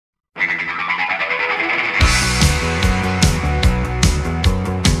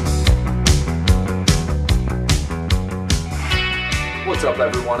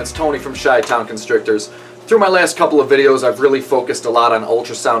everyone? It's Tony from Chi-Town Constrictors. Through my last couple of videos, I've really focused a lot on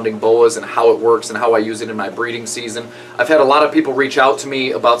ultrasounding boas and how it works and how I use it in my breeding season. I've had a lot of people reach out to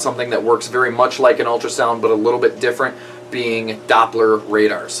me about something that works very much like an ultrasound but a little bit different, being Doppler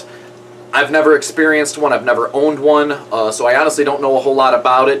radars. I've never experienced one, I've never owned one, so I honestly don't know a whole lot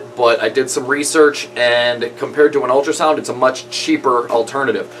about it, but I did some research, and compared to an ultrasound, it's a much cheaper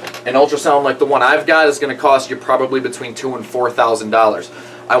alternative. An ultrasound like the one I've got is going to cost you probably between $2,000 and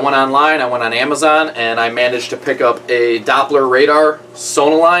 $4,000. I went online, I went on Amazon, and I managed to pick up a Doppler radar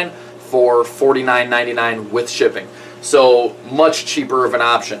Sonoline for $49.99 with shipping. So much cheaper of an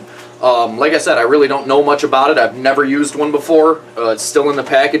option. Like I said, I really don't know much about it. I've never used one before. It's still in the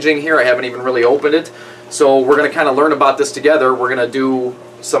packaging here. I haven't even really opened it. So we're going to kind of learn about this together. We're going to do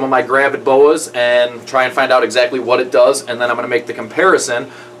some of my gravid boas and try and find out exactly what it does, and then I'm going to make the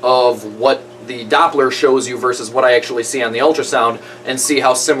comparison of what the Doppler shows you versus what I actually see on the ultrasound and see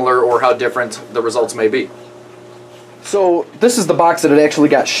how similar or how different the results may be. So this is the box that it actually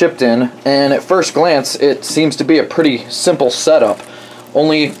got shipped in, and at first glance it seems to be a pretty simple setup.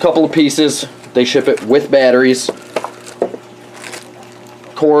 Only a couple of pieces. They ship it with batteries.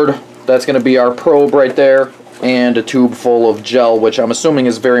 Cord, that's going to be our probe right there, and a tube full of gel, which I'm assuming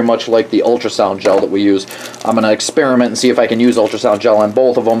is very much like the ultrasound gel that we use. I'm going to experiment and see if I can use ultrasound gel on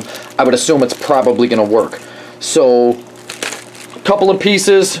both of them. I would assume it's probably going to work. So, a couple of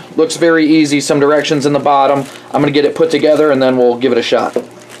pieces, looks very easy, some directions in the bottom. I'm going to get it put together and then we'll give it a shot.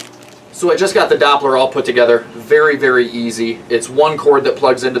 So I just got the Doppler all put together. Very, very easy. It's one cord that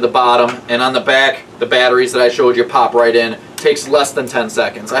plugs into the bottom, and on the back, the batteries that I showed you pop right in. Takes less than 10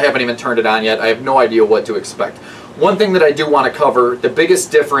 seconds. I haven't even turned it on yet. I have no idea what to expect. One thing that I do want to cover, the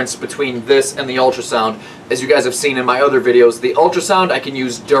biggest difference between this and the ultrasound, as you guys have seen in my other videos, the ultrasound I can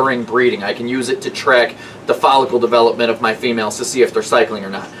use during breeding. I can use it to track the follicle development of my females to see if they're cycling or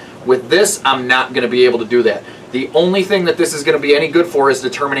not. With this, I'm not going to be able to do that. The only thing that this is going to be any good for is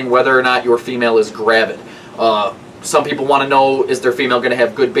determining whether or not your female is gravid. Some people want to know, is their female going to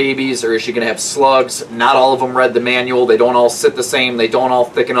have good babies, or is she going to have slugs? Not all of them read the manual. They don't all sit the same. They don't all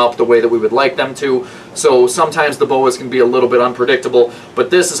thicken up the way that we would like them to. So sometimes the boas can be a little bit unpredictable,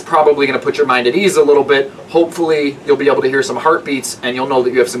 but this is probably going to put your mind at ease a little bit. Hopefully you'll be able to hear some heartbeats, and you'll know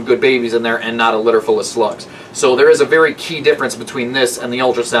that you have some good babies in there and not a litter full of slugs. So there is a very key difference between this and the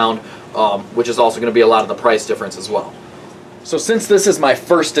ultrasound, which is also going to be a lot of the price difference as well. So since this is my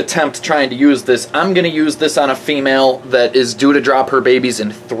first attempt trying to use this, I'm going to use this on a female that is due to drop her babies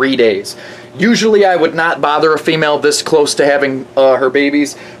in 3 days. Usually I would not bother a female this close to having her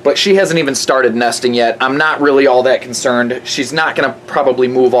babies, but she hasn't even started nesting yet. I'm not really all that concerned. She's not going to probably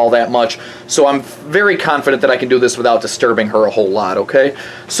move all that much, so I'm very confident that I can do this without disturbing her a whole lot, okay?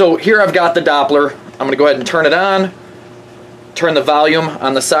 So here I've got the Doppler. I'm going to go ahead and turn it on, turn the volume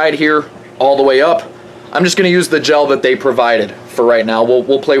on the side here all the way up. I'm just going to use the gel that they provided for right now.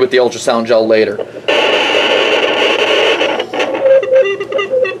 We'll play with the ultrasound gel later.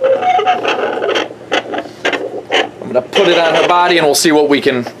 I'm going to put it on her body and we'll see what we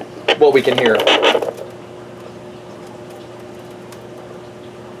can hear.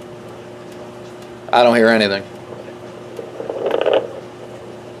 I don't hear anything.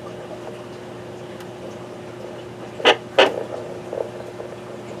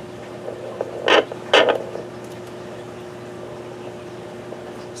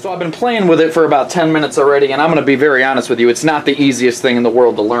 So I've been playing with it for about 10 minutes already, and I'm going to be very honest with you, it's not the easiest thing in the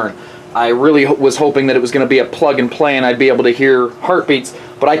world to learn. I really was hoping that it was going to be a plug and play and I'd be able to hear heartbeats,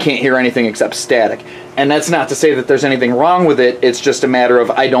 but I can't hear anything except static. And that's not to say that there's anything wrong with it, it's just a matter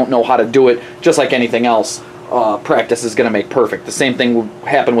of I don't know how to do it, just like anything else. Practice is going to make perfect. The same thing will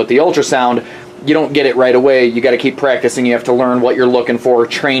happen with the ultrasound. You don't get it right away. You got to keep practicing. You have to learn what you're looking for,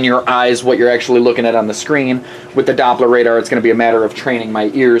 train your eyes, what you're actually looking at on the screen. With the Doppler radar, it's going to be a matter of training my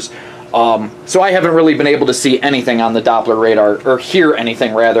ears. So I haven't really been able to see anything on the Doppler radar, or hear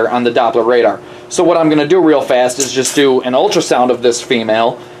anything rather, on the Doppler radar. So what I'm going to do real fast is just do an ultrasound of this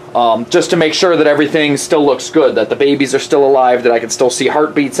female, just to make sure that everything still looks good, that the babies are still alive, that I can still see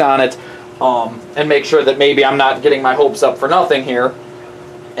heartbeats on it, and make sure that maybe I'm not getting my hopes up for nothing here,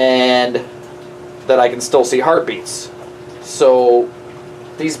 and that I can still see heartbeats. So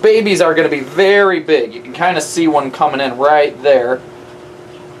these babies are going to be very big. You can kind of see one coming in right there,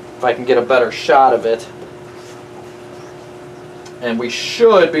 if I can get a better shot of it. And we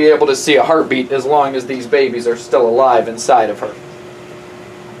should be able to see a heartbeat as long as these babies are still alive inside of her.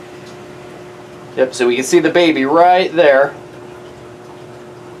 Yep, so we can see the baby right there.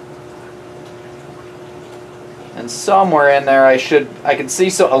 And somewhere in there I can see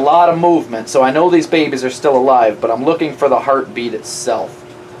a lot of movement, so I know these babies are still alive, but I'm looking for the heartbeat itself.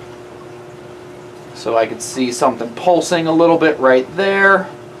 So I can see something pulsing a little bit right there.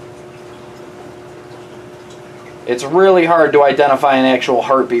 It's really hard to identify an actual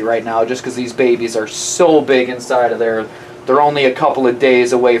heartbeat right now just because these babies are so big inside of there. They're only a couple of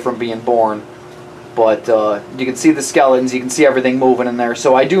days away from being born. But you can see the skeletons, you can see everything moving in there.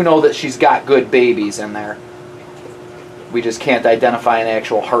 So I do know that she's got good babies in there. We just can't identify an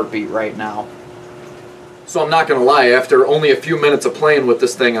actual heartbeat right now. So I'm not going to lie, after only a few minutes of playing with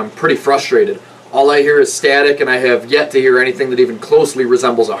this thing, I'm pretty frustrated. All I hear is static, and I have yet to hear anything that even closely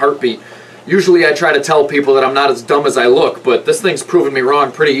resembles a heartbeat. Usually I try to tell people that I'm not as dumb as I look, but this thing's proven me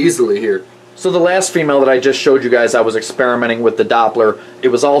wrong pretty easily here. So the last female that I just showed you guys, I was experimenting with the Doppler. It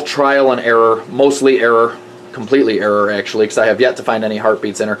was all trial and error, mostly error, completely error actually, because I have yet to find any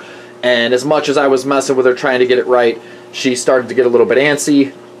heartbeats in her. And as much as I was messing with her trying to get it right, she started to get a little bit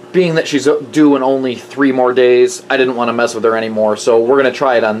antsy. Being that she's due in only 3 more days, I didn't want to mess with her anymore, so we're going to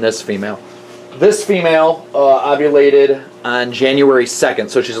try it on this female. This female ovulated on January 2nd,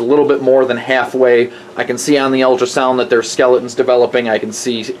 so she's a little bit more than halfway. I can see on the ultrasound that there's skeletons developing. I can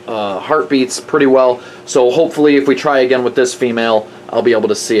see heartbeats pretty well, so hopefully if we try again with this female, I'll be able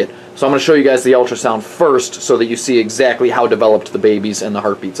to see it. So I'm going to show you guys the ultrasound first so that you see exactly how developed the babies and the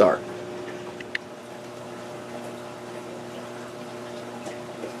heartbeats are.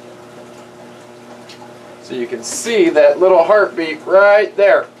 So you can see that little heartbeat right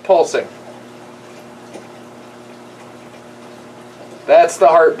there, pulsing. That's the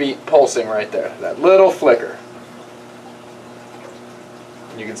heartbeat pulsing right there, that little flicker.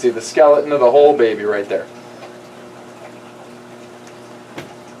 You can see the skeleton of the whole baby right there.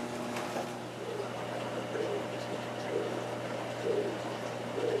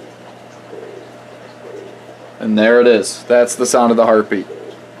 And there it is. That's the sound of the heartbeat.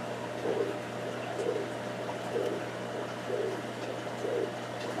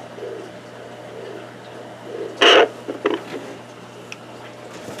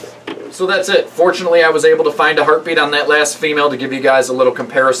 So that's it. Fortunately, I was able to find a heartbeat on that last female to give you guys a little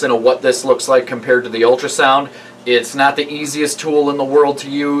comparison of what this looks like compared to the ultrasound. It's not the easiest tool in the world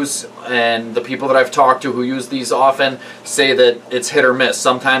to use, and the people that I've talked to who use these often say that it's hit or miss.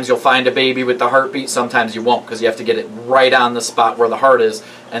 Sometimes you'll find a baby with the heartbeat, sometimes you won't, because you have to get it right on the spot where the heart is,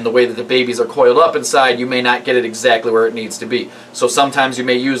 and the way that the babies are coiled up inside, you may not get it exactly where it needs to be. So sometimes you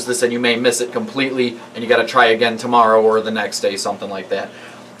may use this and you may miss it completely, and you got to try again tomorrow or the next day, something like that.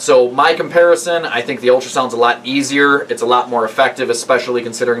 So my comparison, I think the ultrasound's a lot easier. It's a lot more effective, especially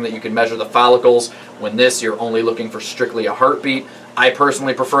considering that you can measure the follicles. When this, you're only looking for strictly a heartbeat. I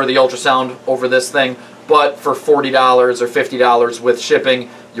personally prefer the ultrasound over this thing, but for $40 or $50 with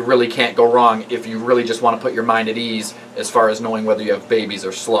shipping, you really can't go wrong if you really just want to put your mind at ease as far as knowing whether you have babies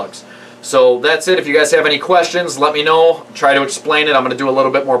or slugs. So that's it. If you guys have any questions, let me know. Try to explain it. I'm going to do a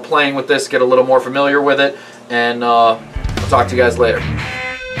little bit more playing with this, get a little more familiar with it, and I'll talk to you guys later.